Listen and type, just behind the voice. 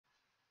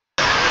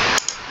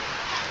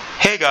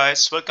Hey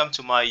guys, welcome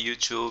to my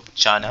YouTube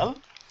channel.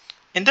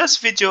 In this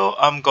video,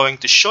 I'm going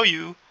to show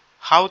you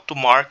how to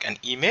mark an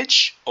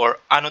image or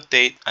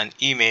annotate an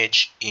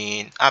image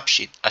in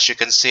AppSheet. As you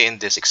can see in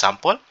this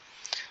example,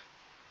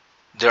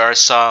 there are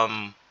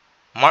some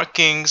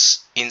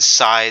markings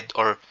inside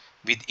or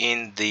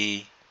within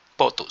the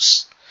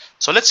photos.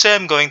 So let's say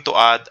I'm going to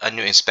add a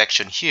new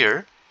inspection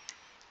here,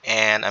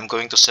 and I'm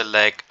going to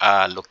select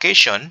a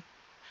location.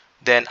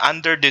 Then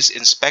under this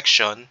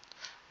inspection,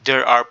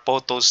 there are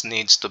photos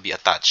needs to be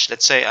attached.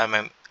 Let's say I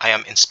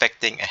am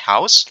inspecting a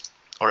house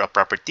or a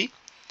property.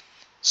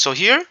 So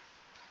here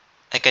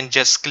I can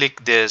just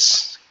click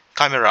this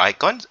camera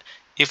icon.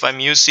 If I'm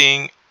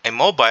using a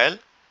mobile,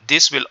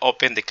 this will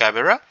open the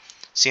camera.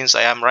 Since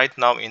I am right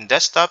now in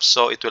desktop,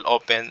 so it will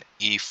open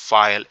a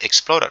file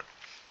explorer.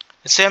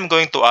 Let's say I'm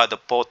going to add a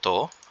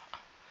photo.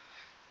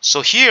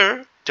 So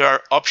here there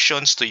are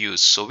options to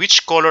use. So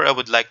which color I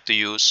would like to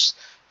use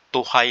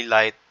to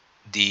highlight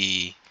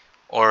the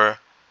or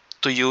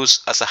to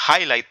use as a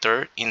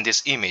highlighter in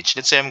this image.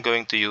 Let's say I'm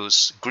going to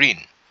use green.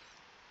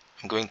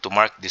 I'm going to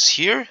mark this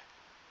here.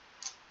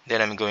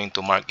 Then I'm going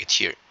to mark it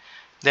here.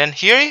 Then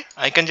here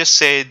I can just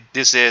say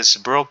this is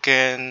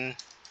broken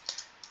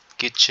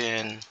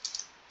kitchen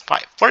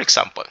pipe, for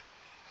example.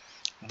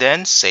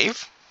 Then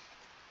save.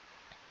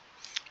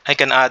 I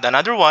can add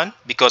another one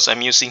because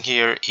I'm using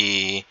here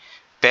a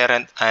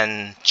parent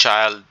and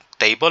child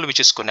table which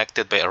is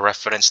connected by a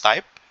reference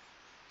type.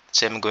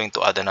 So I'm going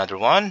to add another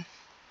one.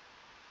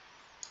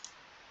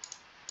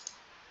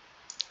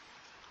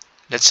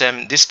 Let's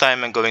say this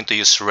time I'm going to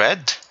use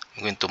red.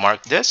 I'm going to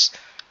mark this.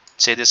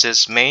 Say this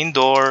is main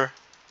door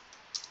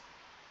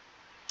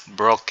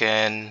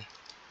broken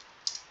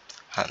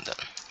handle.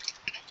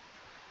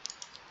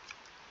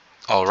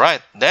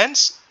 Alright, then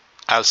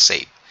I'll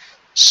save.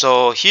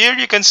 So here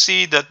you can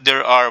see that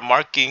there are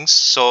markings.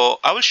 So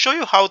I will show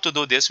you how to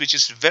do this, which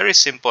is very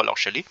simple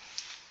actually.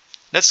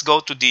 Let's go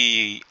to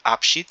the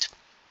AppSheet.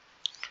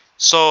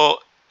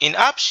 So in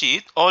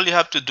AppSheet, all you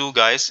have to do,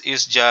 guys,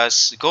 is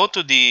just go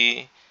to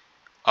the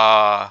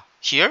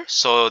here.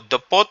 So the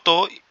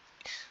photo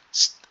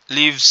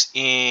lives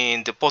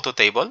in the photo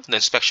table, the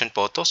inspection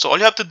photo. So all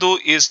you have to do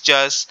is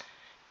just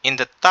in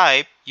the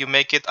type, you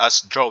make it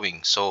as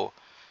drawing. So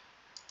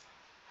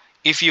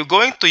if you're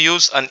going to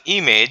use an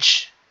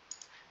image,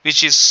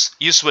 which is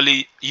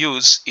usually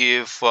used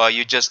if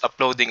you're just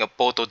uploading a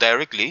photo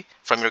directly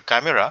from your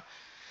camera,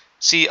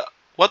 see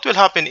what will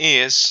happen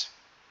is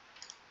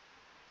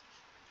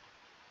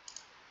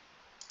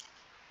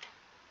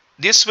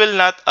this will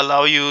not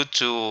allow you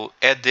to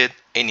edit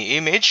any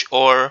image,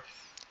 or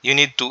you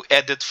need to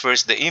edit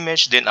first the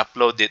image then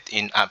upload it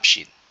in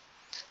AppSheet.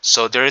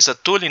 So there is a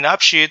tool in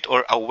AppSheet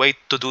or a way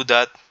to do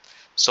that.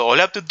 So all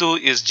you have to do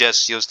is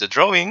just use the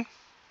drawing.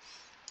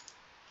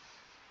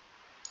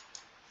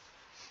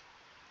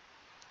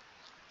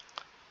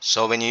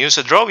 So when you use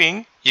a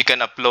drawing, you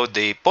can upload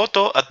the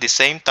photo. At the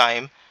same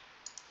time,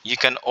 you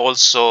can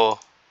also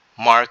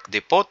mark the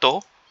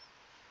photo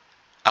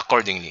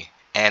accordingly.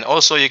 And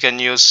also you can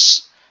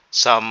use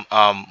some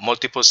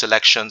multiple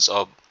selections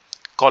of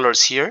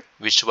colors here,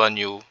 which one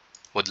you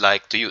would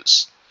like to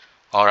use.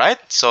 Alright,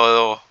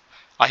 so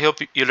I hope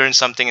you learned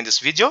something in this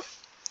video.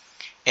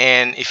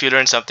 And if you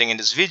learned something in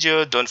this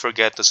video, don't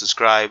forget to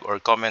subscribe or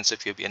comments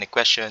if you have any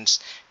questions.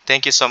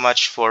 Thank you so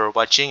much for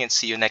watching, and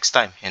see you next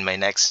time in my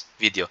next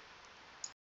video.